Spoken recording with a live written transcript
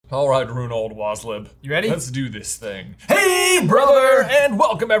All right, Runold Waslib. You ready? Let's do this thing. Hey, brother! And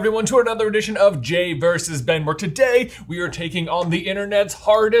welcome everyone to another edition of Jay vs. Ben, where today we are taking on the internet's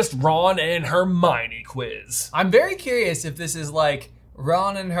hardest Ron and Hermione quiz. I'm very curious if this is like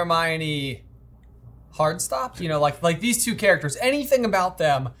Ron and Hermione hard stop, you know, like these two characters, anything about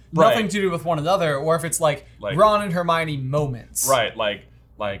them, nothing to do with one another, or if it's like Ron and Hermione moments. Right, like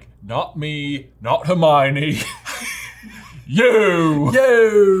not me, not Hermione. You!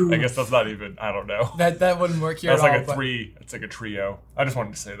 Yo! I guess that's not even, I don't know. That wouldn't work here That's at all. like a three, it's like a trio. I just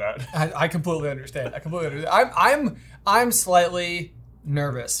wanted to say that. I completely understand. I'm slightly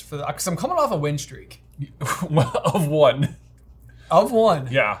nervous for because I'm coming off a win streak. Of one. Of one.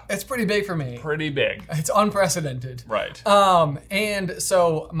 Yeah. It's pretty big for me. Pretty big. It's unprecedented. Right. And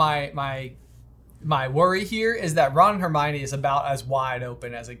so my worry here is that Ron and Hermione is about as wide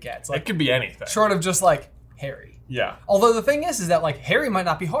open as it gets. Like, it could be anything. short of just like Harry. Yeah. Although the thing is that like Harry might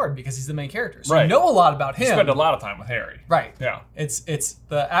not be hard because he's the main character. So Right. you know a lot about him. You spend a lot of time with Harry. Right. Yeah. It's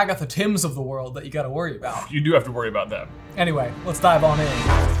the Agatha Timms of the world that you got to worry about. You do have to worry about them. Anyway, let's dive on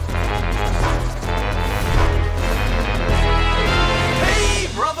in. Hey,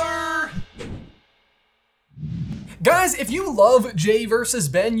 brother! Guys, if you love Jay vs.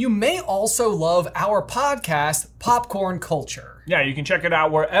 Ben, you may also love our podcast, Popcorn Culture. Yeah, you can check it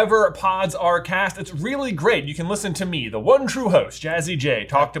out wherever pods are cast. It's really great. You can listen to me, the one true host, Jazzy J,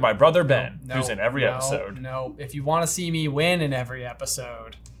 talk to my brother Ben, who's in every episode. No, if you want to see me win in every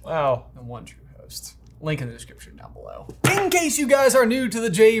episode, Well, the one true host. Link in the description down below. In case you guys are new to the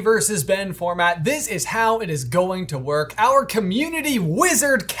Jay vs. Ben format, this is how it is going to work. Our community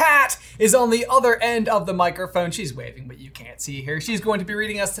wizard Kat is on the other end of the microphone. She's waving, but you can't see her. She's going to be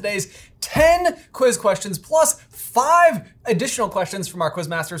reading us today's 10 quiz questions plus 5 additional questions from our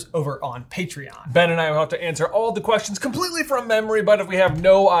quizmasters over on Patreon. Ben and I will have to answer all the questions completely from memory, but if we have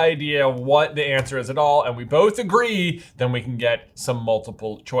no idea what the answer is at all, and we both agree, then we can get some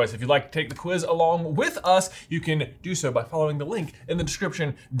multiple choice. If you'd like to take the quiz along with us, you can do so by following the link in the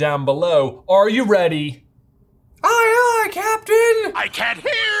description down below. Are you ready? Aye, aye, Captain! I can't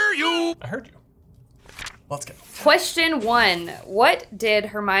hear you! I heard you. Let's go. Question 1. What did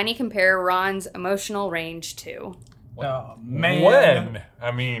Hermione compare Ron's emotional range to? Oh, man. When?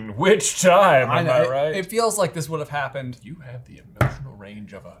 I mean, which time? Am I right? It feels like this would have happened You have the emotional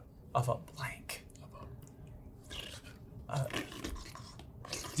range of a... of a blank.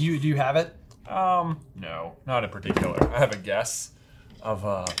 Do you have it? No, not in particular. I have a guess of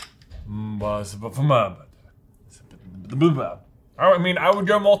I mean, I would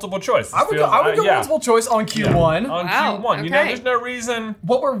go multiple choice. I would go multiple choice on Q1. On Wow, Q1. You know, okay. there's no reason.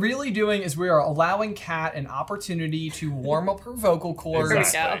 What we're really doing is we are allowing Kat an opportunity to warm up her vocal cords.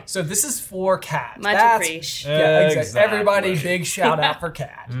 Exactly. go. So this is for Kat. Much That's- appreciate. Yeah, exactly. Exactly. Everybody, big shout out for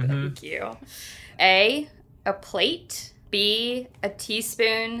Kat. Thank you. A plate. B, a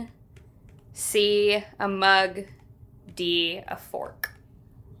teaspoon. C, a mug. D, a fork.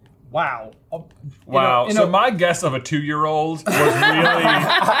 Wow. Wow. You So know, my guess of a 2-year-old was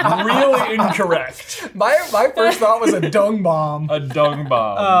really, really incorrect. my first thought was a dung bomb. A dung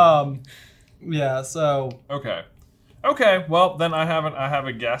bomb. Yeah. So Okay. Okay. Well, then I have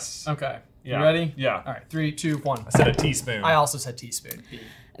a guess. okay. Yeah. You ready? Yeah. All right. 3, 2, 1. I said a teaspoon. I also said teaspoon. B.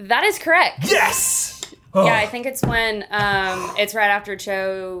 That is correct. Yes. Yeah, I think it's when it's right after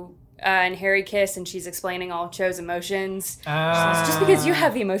Cho and Harry kiss, and she's explaining all of Cho's emotions. It's just because you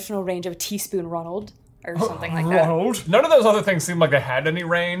have the emotional range of a teaspoon, Ronald, or something like that. Ronald. None of those other things seem like they had any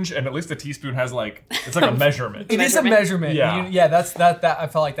range, and at least the teaspoon has it's like a measurement. It is a measurement. Yeah. Yeah, that I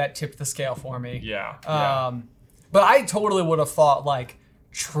felt like that tipped the scale for me. Yeah. But I totally would have thought like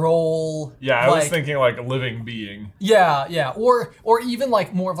troll. Yeah, I was like- thinking like a living being. Yeah, or even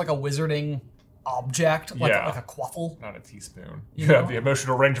like more of like a wizarding object, like Yeah. like a quaffle. Not a teaspoon. You You have know? the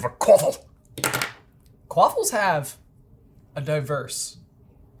emotional range of a quaffle. Quaffles have a diverse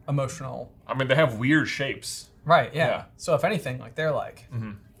emotional. I mean, they have weird shapes. Right. Yeah. Yeah. So if anything, like they're like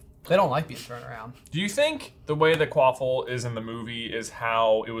they don't like being thrown around. Do you think the way the quaffle is in the movie is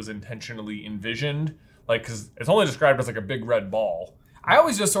how it was intentionally envisioned? Like, because it's only described as like a big red ball. I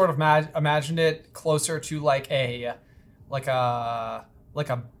always just sort of imagined it closer to like a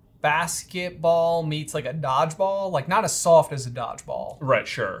basketball meets like a dodgeball, like not as soft as a dodgeball, Right,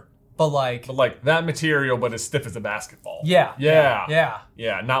 sure. but like But like that material, but as stiff as a basketball. yeah, Yeah.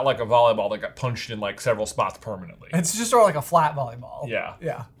 Yeah, not like a volleyball that got punched in like several spots permanently. It's just sort of like a flat volleyball.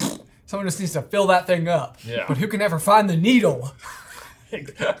 Yeah. Someone just needs to fill that thing up. Yeah. But who can ever find the needle?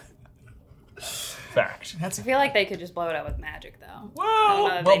 Fact. I feel like they could just blow it up with magic, though. Well,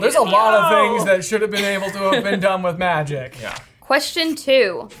 They Well, there's a didn't lot need of No. things that should have been able to have been done with magic. Yeah. Question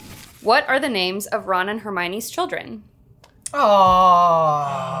 2. What are the names of Ron and Hermione's children? How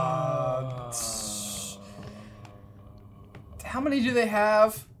many do they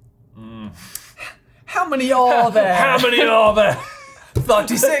have? How many are there? How many are there?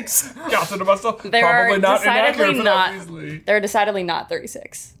 36. Got to myself. There Probably are not decidedly inaccurate for not. that Weasley. There are decidedly not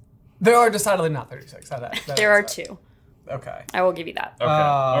 36. There are decidedly not 36. There are 2. Okay. I will give you that.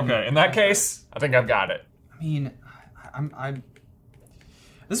 Okay. Okay. In that case, I think I've got it. I mean, I'm.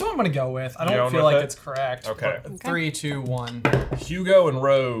 This is what I'm gonna go with. I You don't going feel with like it? it's correct. Okay. But 3, 2, 1. Hugo and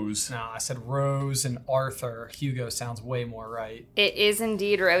Rose. No, I said Rose and Arthur. Hugo sounds way more right. It is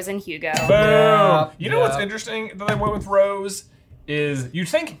indeed Rose and Hugo. Boom. Yeah, You know what's yeah. interesting that I went with Rose is you'd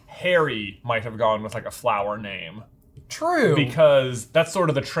think Harry might have gone with like a flower name True. because that's sort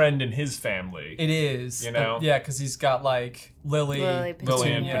of the trend in his family. It is. You know? Yeah, because he's got like Lily, Lily,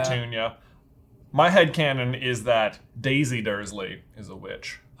 Lily and Petunia. Petunia. My headcanon is that Daisy Dursley is a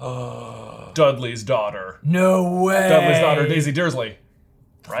witch. Dudley's daughter. No way. Dudley's daughter, Daisy Dursley.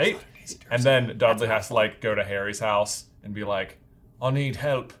 Right? And then Dudley has to like go to Harry's house and be like, I need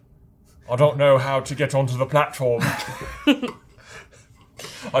help. I don't know how to get onto the platform.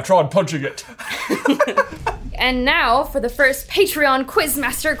 I tried punching it. And now for the first Patreon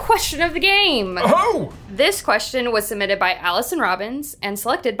Quizmaster question of the game. Oh! This question was submitted by Allison Robbins and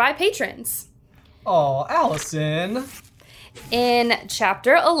selected by patrons. Oh, Allison. In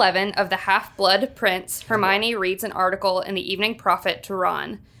Chapter 11 of The Half-Blood Prince, Hermione reads an article in the Evening Prophet to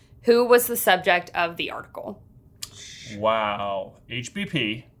Ron. Who was the subject of the article? Wow.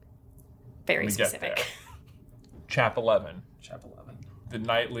 HBP. Very Let me get specific. there. Chap 11. Chapter 11. The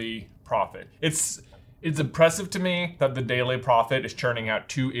Nightly Prophet. It's impressive to me that the Daily Prophet is churning out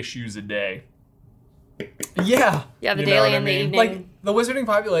 2 issues a day. Yeah. Yeah, the You know daily what I and the mean? evening. Like, the wizarding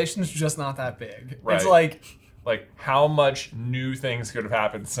population is just not that big. Right. It's like, Like, how much new things could have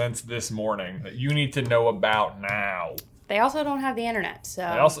happened since this morning that you need to know about now? They also don't have the internet, so...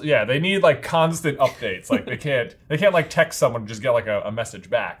 They also, yeah, they need like constant updates. Like they can't like text someone and just get like a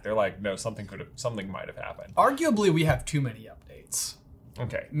message back. They're like, no, something might have happened. arguably, we have too many updates.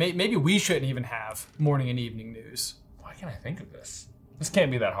 Okay, Maybe we shouldn't even have morning and evening news. why can't I think of this? This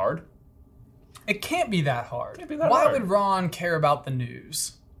can't be that hard. It can't be that hard. Can't be that Why hard. would Ron care about the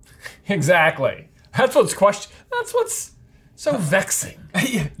news? Exactly. That's what's so vexing.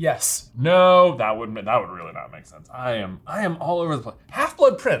 Yes. No, that would really not make sense. I am all over the place.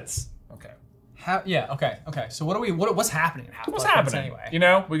 Half-Blood Prince. Okay. Okay. So what's happening in Half-Blood What's Prince happening? anyway? You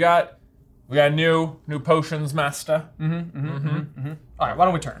know, we got new potions master. All right, why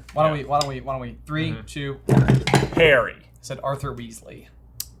don't we turn? Why don't we 3, 2, Harry. said Arthur Weasley.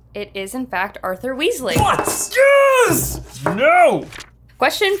 It is, in fact, Arthur Weasley. What? Yes! No!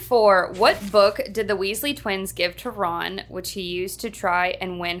 Question 4. What book did the Weasley twins give to Ron, which he used to try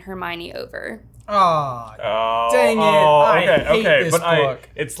and win Hermione over? Ah, Oh, Dang it. okay, I hate okay. this But book.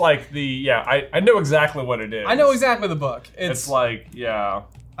 it's like I know exactly what it is. I know exactly the book. It's like, yeah.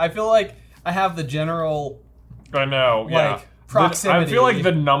 I feel like I have the general. I know, yeah. Like, proximity. I feel like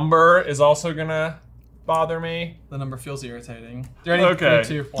the number is also gonna bother me. The number feels irritating. You ready? Okay.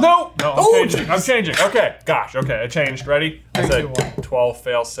 3, 2, 1. No, Oh, I'm changing. I'm changing. Okay, gosh, okay, I changed. Ready? I 3, said 2, 1. 12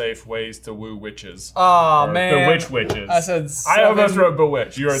 fail-safe ways to woo witches. Oh Or man. Bewitch witches. I said I almost 7 wrote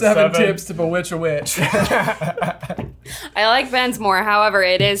bewitch. You wrote 7. tips to bewitch a witch. I like Ben's more. However,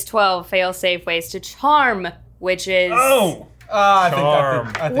 it is 12 fail-safe ways to charm witches. Oh! I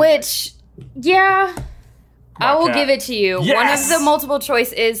think Which, yeah, I will Cat. give it to you. Yes! One of the multiple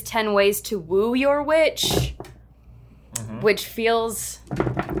choice is 10 ways to woo your witch, which feels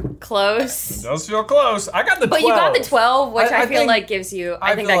close. It does feel close. I got the 12. But you got the 12, which I, feel think- like gives you,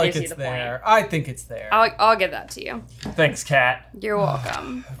 I think feel that like gives you it's the there. point. I think it's there. I'll give that to you. Thanks, Kat. You're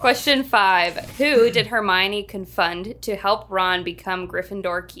welcome. Question 5. Who did Hermione confund to help Ron become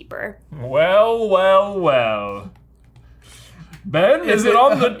Gryffindor keeper? Well. Ben, is it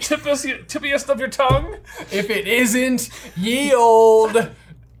on the tippiest of your tongue? If it isn't, ye old,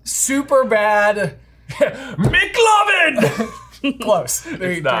 super bad, McLovin! close.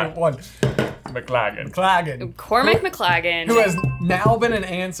 3, 2, not. 1. McLagan. Claggin. Cormac McLaggen. Who has now been an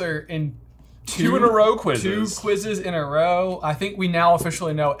answer in 2 in a row 2 quizzes. quizzes in a row. I think we now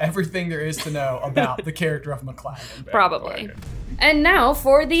officially know everything there is to know about the character of McLaggen. Probably. McLagan. And now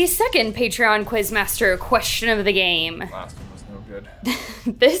for the second Patreon Quizmaster question of the game. Last one was no good.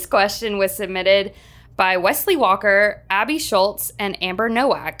 This question was submitted by Wesley Walker, Abby Schultz, and Amber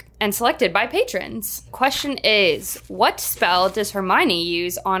Nowak, and selected by patrons. Question is, what spell does Hermione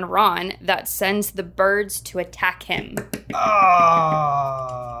use on Ron that sends the birds to attack him?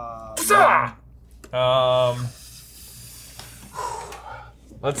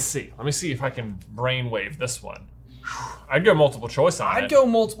 Let's see. Let me see if I can brainwave this one. I'd go multiple choice on it. I'd go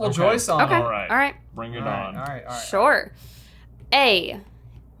multiple choice on Okay. it. All right. All right. Bring it All on. right. Sure. A.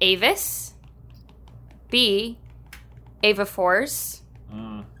 Avis. B. Avifors.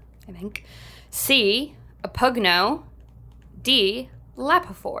 I think. C. Apugno. D.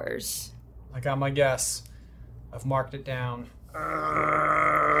 Lapifors. I got my guess. I've marked it down.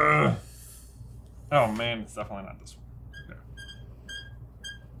 Oh man, it's definitely not this one.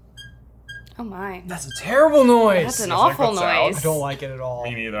 Oh my. That's a terrible noise. That's an Sounds like awful that's out. noise. I don't like it at all.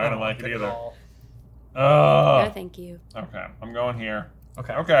 Me neither. I don't like it at either. all. No, thank you. Okay, I'm going here.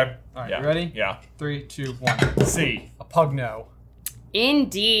 Okay. Okay. All right, Yeah. you ready? Yeah. 3, 2, 1. C. A pugno.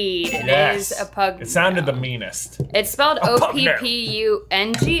 Indeed, it Yes. is Apugno. It sounded the meanest. It's spelled Apugno.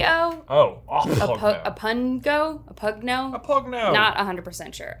 Oppungo. Oh, Apugno. Apugno. Apugno. Apugno. Not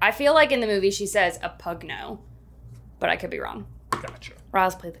 100% sure. I feel like in the movie she says Apugno, but I could be wrong. Gotcha.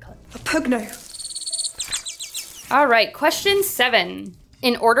 Roz, play the clip. Apugno. All right, question 7.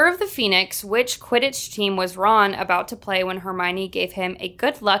 In Order of the Phoenix, which Quidditch team was Ron about to play when Hermione gave him a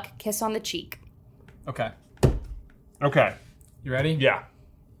good luck kiss on the cheek? Okay. Okay. You ready? Yeah.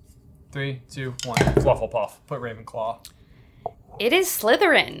 3, 2, 1. Flufflepuff. Put Ravenclaw. It is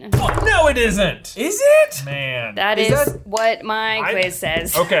Slytherin. No, it isn't. Is it? Man. That Is is that- what my quiz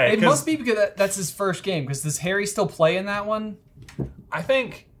says. Okay. It 'cause must be because that's his first game. Because does Harry still play in that one? I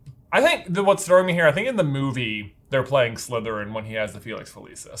think what's throwing me here. I think in the movie they're playing Slytherin when he has the Felix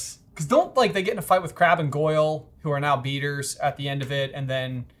Felicis. Because don't they get in a fight with Crabbe and Goyle, who are now beaters at the end of it, and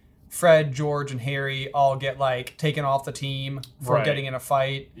then Fred, George, and Harry all get taken off the team for Right. getting in a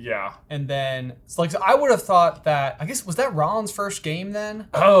fight. Yeah. And then so I would have thought that, I guess, was that Ron's first game then?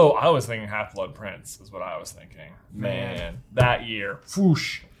 Oh, I was thinking Half-Blood Prince is what I was thinking. Man, that year.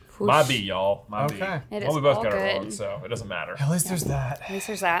 Foosh. My B, y'all. My B. Okay. It Well, is we both all got it good. wrong, so it doesn't matter. At least there's that. At least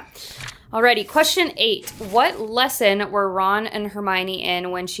there's that. Alrighty, question 8. What lesson were Ron and Hermione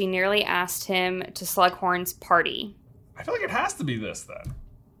in when she nearly asked him to Slughorn's party? I feel like it has to be this then.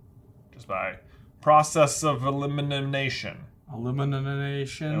 Just by process of elimination.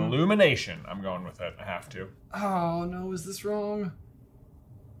 Elimination. Illumination. I'm going with it. I have to. Oh, no, is this wrong?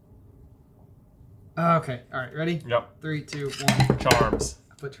 Okay, all right, ready? Yep. 3, 2, 1. Charms.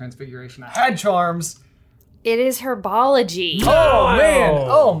 Put Transfiguration. I had charms. It is herbology. Oh, man.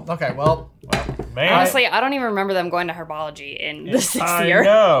 Oh, okay, well. Man. Honestly, I don't even remember them going to herbology in the 6th year. I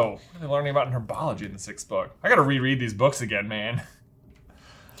know. What are they learning about in herbology in the 6th book? I gotta reread these books again, man.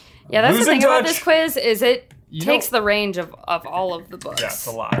 Yeah, that's the Losing thing about touch. this quiz is it You takes know- the range of all of the books. Yeah, it's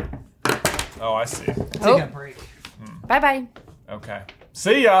a lot. Oh, I see. Taking Oh. a break. Bye-bye. Okay.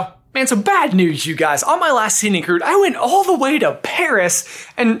 See ya. Man, so bad news, you guys. On my last scenic route, I went all the way to Paris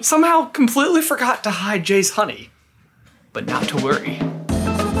and somehow completely forgot to hide Jay's honey. But not to worry.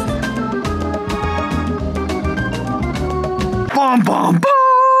 Bomb, bomb,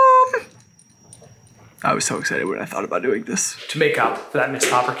 bomb! I was so excited when I thought about doing this. To make up for that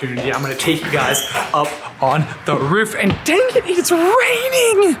missed opportunity, I'm gonna take you guys up on the roof, and dang it, it's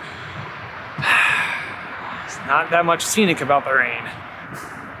raining! It's not that much scenic about the rain.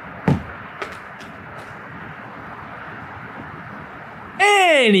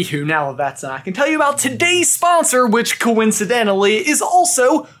 Anywho, now that that's done, I can tell you about today's sponsor, which coincidentally is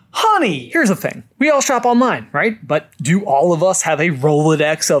also Honey. Here's the thing. We all shop online, right? But do all of us have a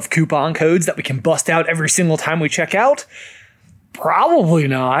Rolodex of coupon codes that we can bust out every single time we check out? Probably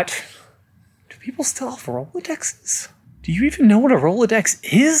not. Do people still have Rolodexes? Do you even know what a Rolodex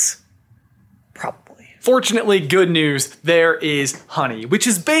is? Probably. Fortunately, good news, there is Honey, which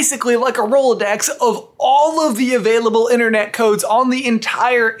is basically like a Rolodex of all of the available internet codes on the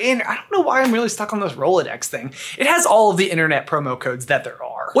entire I don't know why I'm really stuck on this Rolodex thing. It has all of the internet promo codes that there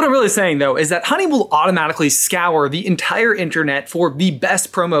are. What I'm really saying though is that Honey will automatically scour the entire internet for the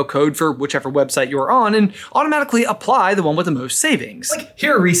best promo code for whichever website you're on and automatically apply the one with the most savings. Like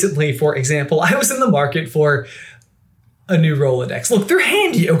here recently, for example, I was in the market for a new Rolodex. Look, they're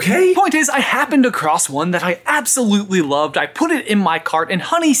handy, okay? Point is, I happened across one that I absolutely loved. I put it in my cart and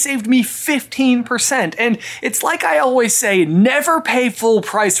Honey saved me 15%. And it's like I always say, never pay full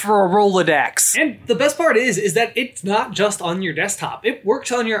price for a Rolodex. And the best part is that it's not just on your desktop. It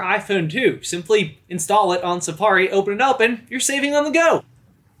works on your iPhone too. Simply install it on Safari, open it up, and you're saving on the go.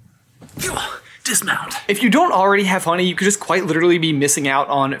 Dismount. If you don't already have Honey, you could just quite literally be missing out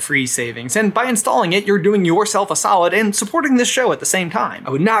on free savings. And by installing it, you're doing yourself a solid and supporting this show at the same time. I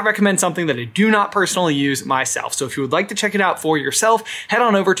would not recommend something that I do not personally use myself. So if you would like to check it out for yourself, head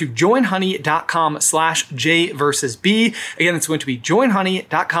on over to joinhoney.com/J-versus-B. Again, it's going to be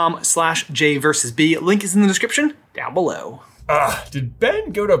joinhoney.com/J-versus-B. Link is in the description down below. Did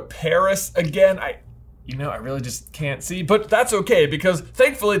Ben go to Paris again? I really just can't see, but that's okay because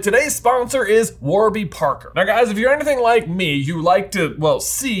thankfully today's sponsor is Warby Parker. Now guys, if you're anything like me, you like to,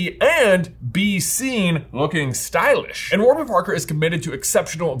 see and be seen looking stylish. And Warby Parker is committed to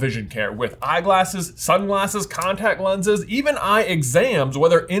exceptional vision care with eyeglasses, sunglasses, contact lenses, even eye exams,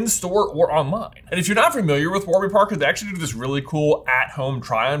 whether in-store or online. And if you're not familiar with Warby Parker, they actually do this really cool at-home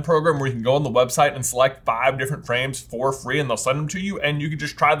try-on program where you can go on the website and select 5 different frames for free and they'll send them to you and you can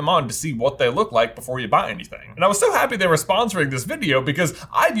just try them on to see what they look like before you buy anything. And I was so happy they were sponsoring this video because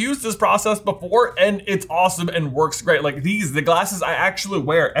I've used this process before and it's awesome and works great. Like the glasses I actually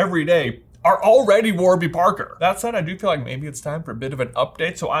wear every day are already Warby Parker. That said, I do feel like maybe it's time for a bit of an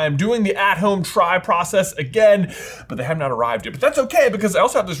update, so I am doing the at-home try process again, but they have not arrived yet. But that's okay because I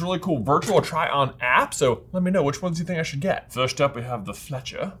also have this really cool virtual try-on app, so let me know which ones you think I should get. First up, we have the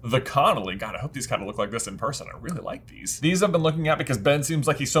Fletcher, the Connolly. God, I hope these kind of look like this in person. I really like these. These I've been looking at because Ben seems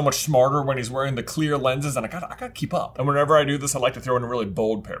like he's so much smarter when he's wearing the clear lenses, and I gotta keep up. And whenever I do this, I like to throw in a really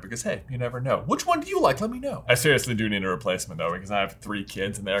bold pair because, hey, you never know. Which one do you like? Let me know. I seriously do need a replacement though because I have 3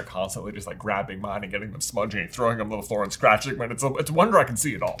 kids and they're constantly just like grabbing mine and getting them smudgy and throwing them on the floor and scratching them. It's a wonder I can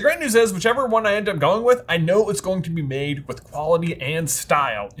see it all. The great news is whichever one I end up going with, I know it's going to be made with quality and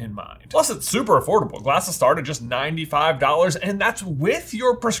style in mind. Plus it's super affordable. Glasses start at just $95 and that's with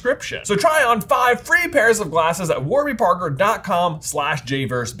your prescription. So try on 5 free pairs of glasses at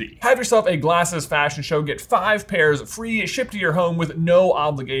warbyparker.com/jverseb. Have yourself a glasses fashion show. Get 5 pairs free shipped to your home with no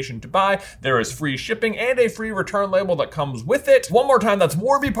obligation to buy. There is free shipping and a free return label that comes with it. One more time, that's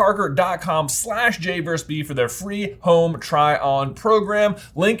warbyparker.com/jverseb for their free home try-on program.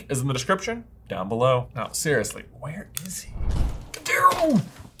 Link is in the description down below. Now, seriously, where is he? Daryl!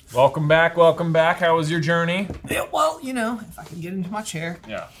 Welcome back. How was your journey? Yeah, well, if I can get into my chair.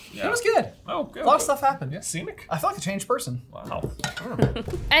 Yeah. It was good. Oh, good. A lot of stuff happened. Yeah. Scenic? I feel like a changed person. Wow.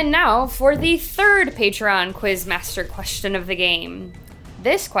 And now for the third Patreon Quizmaster question of the game.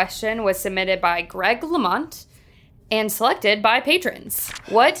 This question was submitted by Greg Lamont and selected by patrons.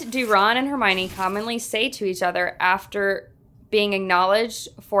 What do Ron and Hermione commonly say to each other after being acknowledged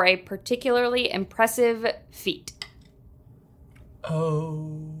for a particularly impressive feat?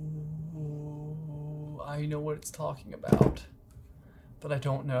 Oh, I know what it's talking about, but I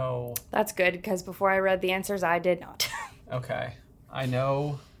don't know. That's good, because before I read the answers, I did not. Okay, I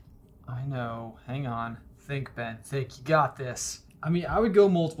know. Hang on. Think, Ben. Think. You got this. I mean, I would go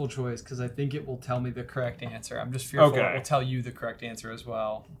multiple choice because I think it will tell me the correct answer. I'm just fearful it will tell you the correct answer as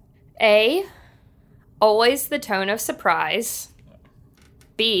well. A, always the tone of surprise.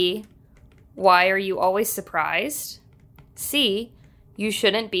 B, why are you always surprised? C, you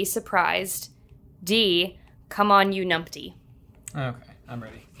shouldn't be surprised. D, come on, you numpty. Okay, I'm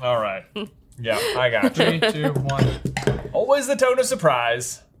ready. All right. Yeah, I got you. 3, 2, 1. Always the tone of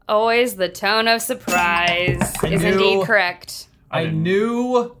surprise. Always the tone of surprise is indeed correct. I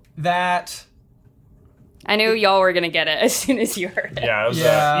knew that. I knew y'all were going to get it as soon as you heard it. Yeah, it was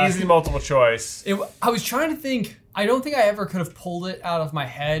an easy multiple choice. I was trying to think. I don't think I ever could have pulled it out of my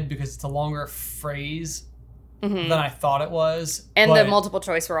head because it's a longer phrase than I thought it was. And the multiple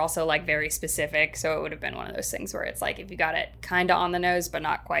choice were also like very specific, so it would have been one of those things where it's like if you got it kind of on the nose but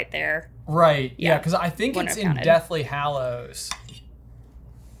not quite there. Right. Yeah, because I think Wouldn't it's have in counted. Deathly Hallows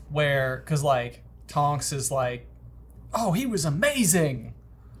because like Tonks is like, oh, he was amazing.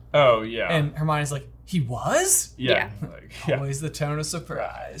 Oh, yeah. And Hermione's like, he was? Yeah. Always the tone of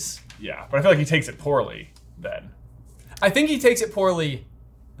surprise. Yeah, but I feel like he takes it poorly then. I think he takes it poorly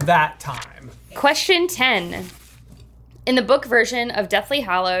that time. Question 10. In the book version of Deathly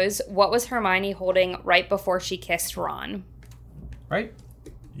Hallows, what was Hermione holding right before she kissed Ron? Right?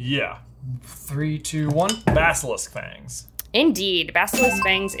 Yeah. 3, 2, 1. Basilisk fangs. Indeed, Basilisk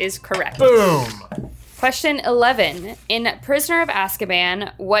Fangs is correct. Boom! Question 11. In Prisoner of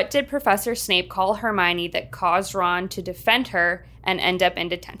Azkaban, what did Professor Snape call Hermione that caused Ron to defend her and end up in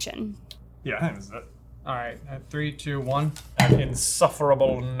detention? Yeah, that is it. All right. 3, 2, 1. An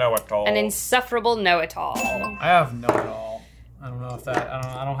insufferable know-it-all. An insufferable know-it-all. I have know-it-all. I don't know if that.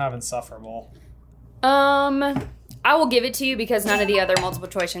 I don't have insufferable. I will give it to you because none of the other multiple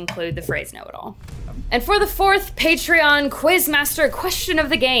choice include the phrase know-it-all. And for the fourth Patreon Quizmaster question of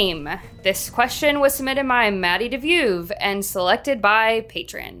the game, this question was submitted by Maddie DeVuve and selected by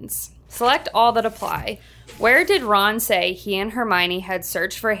patrons. Select all that apply. Where did Ron say he and Hermione had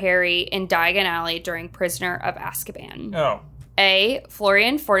searched for Harry in Diagon Alley during Prisoner of Azkaban? Oh. A.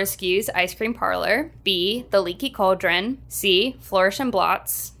 Florian Fortescue's Ice Cream Parlor. B. The Leaky Cauldron. C. Flourish and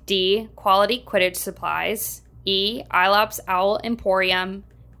Blots. D. Quality Quidditch Supplies. E. Ilop's Owl Emporium.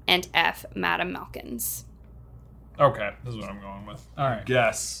 And F. Madame Malkin's. Okay, this is what I'm going with. All right.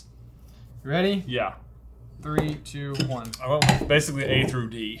 Guess. Ready? Yeah. 3, 2, 1. I went with basically A through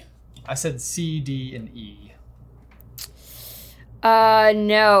D. I said C, D, and E.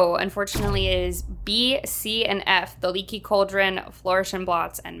 No. Unfortunately, it is B, C, and F. The Leaky Cauldron, Flourish and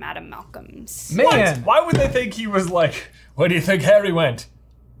Blots, and Madame Malcolm's. Man. What? Why would they think he was like, where do you think Harry went?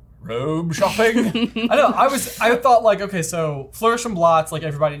 Robe shopping? I know. I thought like, okay, so Flourish and Blots, like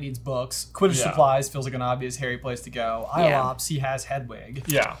everybody needs books. Quidditch Yeah. Supplies feels like an obvious Harry place to go. IOPS, he has Hedwig.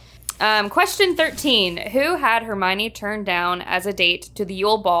 Yeah. Question 13. Who had Hermione turned down as a date to the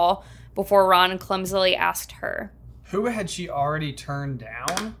Yule Ball before Ron clumsily asked her? Who had she already turned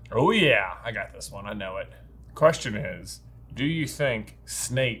down? Oh yeah, I got this one. I know it. Question is, do you think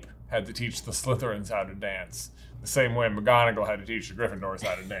Snape had to teach the Slytherins how to dance the same way McGonagall had to teach the Gryffindors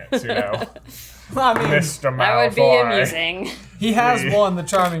how to dance? You know, I mean, Mr. Malfoy. That would be amusing. he has won the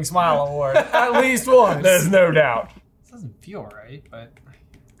Charming Smile Award at least once. There's no doubt. This doesn't feel right, but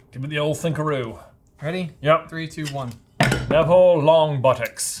Give me the old thinkaroo. ready? Yep. 3, 2, 1. Neville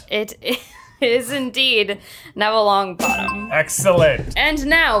Longbottoms. It is indeed Neville Longbottom. Excellent. And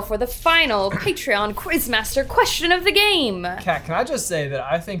now for the final Patreon Quizmaster question of the game. Kat, can I just say that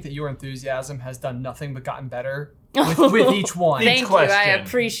I think that your enthusiasm has done nothing but gotten better with each one. Thank you, I question.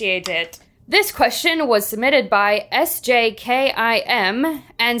 appreciate it. This question was submitted by SJKIM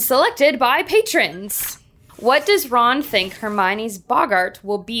and selected by patrons. What does Ron think Hermione's Boggart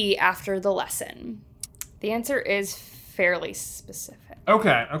will be after the lesson? The answer is fairly specific.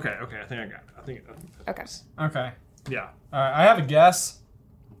 Okay. I think I got it. Okay. Okay. Yeah. All right, I have a guess.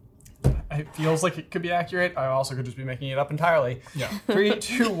 It feels like it could be accurate. I also could just be making it up entirely. Yeah. 3,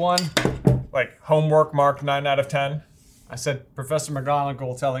 2, 1. Like homework marked 9 out of 10. I said Professor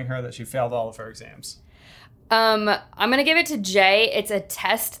McGonagall telling her that she failed all of her exams. I'm gonna give it to Jay. It's a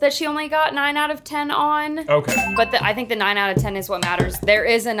test that she only got 9 out of 10 on. Okay. But I think the 9 out of 10 is what matters. There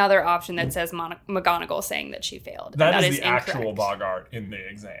is another option that says McGonagall saying that she failed. That is the incorrect. actual Boggart in the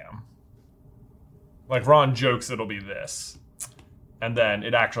exam. Like Ron jokes it'll be this. And then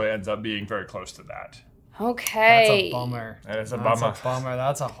it actually ends up being very close to that. Okay. That's a bummer. That is a That's bummer. a bummer.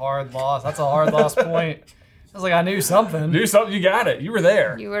 That's a hard loss. That's a hard loss point. Feels like I knew something. Do something, you got it. You were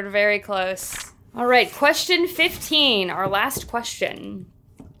there. You were very close. All right, question 15, our last question.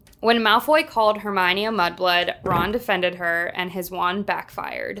 When Malfoy called Hermione a mudblood, Ron defended her, and his wand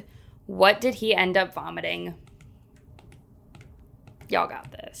backfired. What did he end up vomiting? Y'all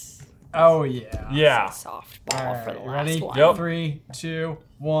got this. Oh, yeah. Yeah. Softball All right, for the last ready? one. Yep. 3, 2,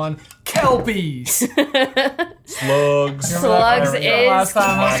 1. Kelpies! Slugs. Slugs Remember is last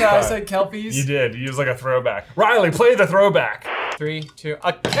time correct. I said Kelpies? You did. You used like a throwback. Riley, play the throwback. 3, 2,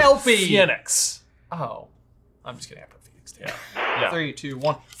 a Kelpie! Phoenix. Oh. I'm just kidding. I put Phoenix down. Yeah. 3, 2,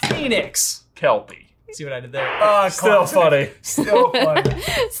 1. Phoenix! Kelpie. See what I did there? Still funny. Still funny.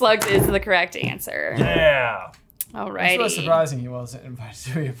 Slugs is the correct answer. Yeah. Alrighty. It's so surprising he wasn't invited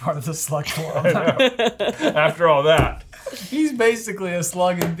to be a part of the Slug Club. After all that, He's basically a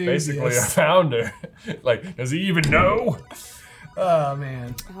slug enthusiast. basically a founder. Like, does he even know? Oh,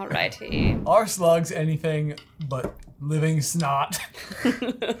 man. Alrighty. Are slugs anything but living snot?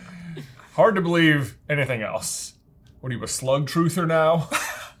 Hard to believe anything else. What are you, a slug truther now?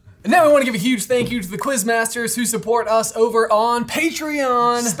 And now we want to give a huge thank you to the Quizmasters who support us over on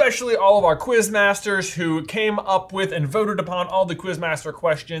Patreon. Especially all of our Quizmasters who came up with and voted upon all the Quizmaster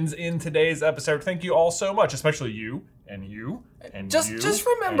questions in today's episode. Thank you all so much, especially you and you and Just you.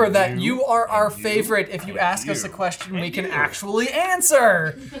 remember and that you are our and favorite if you and ask us a you, question we and can you. actually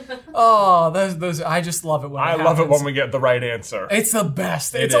answer. Oh, those I just love it when I it love it happens. when we get the right answer. It's the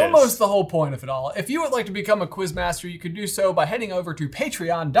best. It's is. almost the whole point of it all. If you would like to become a Quizmaster, you can do so by heading over to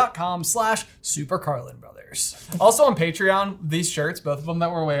patreon.com/SuperCarlinBrothers. Also on Patreon, these shirts, both of them that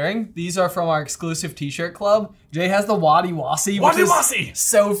we're wearing, these are from our exclusive t-shirt club. Jay has the Waddy Wassy, which Waddy is Wassy!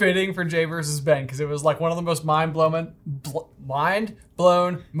 so fitting for Jay versus Ben, because it was like one of the most mind-blown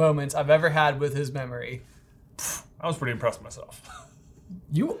moments I've ever had with his memory. I was pretty impressed with myself.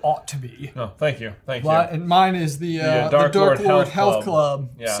 You ought to be. Oh, thank you. Thank you. And mine is the Dark Dark Lord Lord Health Health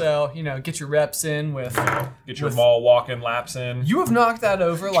Club. Yeah. So, get your reps in with... Get your with- mall walking laps in. You have knocked that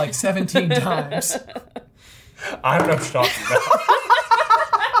over like 17 times. I don't know what you're talking about.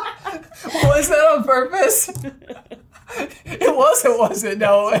 Was that on purpose? It wasn't.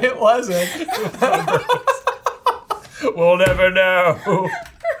 No, it wasn't. We'll never know.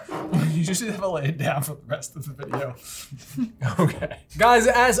 You should have laid it down for the rest of the video. Okay. Guys,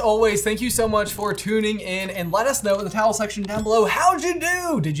 as always, thank you so much for tuning in, and let us know in the towel section down below, how'd you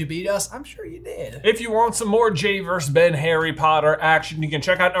do? Did you beat us? I'm sure you did. If you want some more Jay vs. Ben Harry Potter action, you can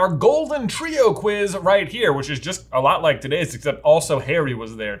check out our Golden Trio quiz right here, which is just a lot like today's, except also Harry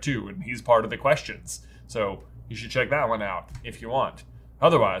was there too, and he's part of the questions. So you should check that one out if you want.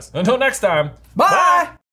 Otherwise, until next time, Bye!